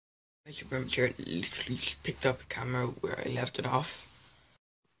I should remember I literally just picked up a camera where I left it off.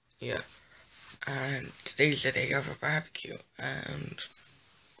 Yeah. And today's the day of a barbecue, and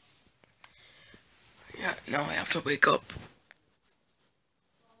yeah, now I have to wake up.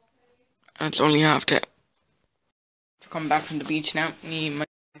 And it's only after. Coming back from the beach now, need my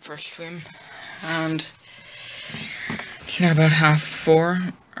first swim, and it's now about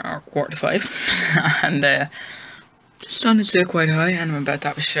 4:30 or 4:45, and the sun is still quite high, and I'm about to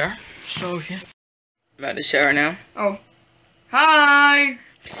have a shower. So yeah, about to shower now. Oh, hi!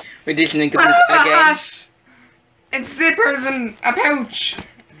 We did link again. It's zippers and a pouch.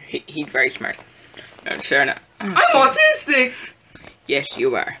 He's very smart. About to shower now. I'm autistic. Yes,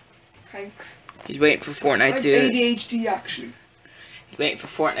 you are. Thanks. He's waiting for Fortnite I've to. ADHD actually. He's waiting for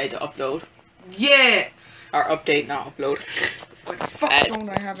Fortnite to upload. Yeah. Or update, not upload. What the fuck don't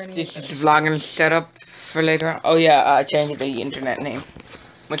I have any? This is the vlogging setup for later on. Oh yeah, I changed the internet name.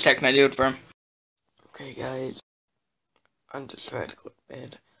 1 second, I do it for him. Okay guys, I'm just ready to go to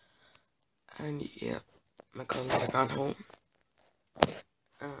bed. And yeah, my cousins are gone home.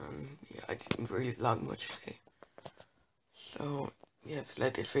 Yeah, I didn't really vlog much today. So yeah, if you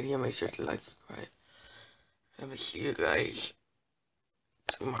like this video, make sure to like, subscribe. And I will see you guys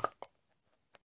tomorrow.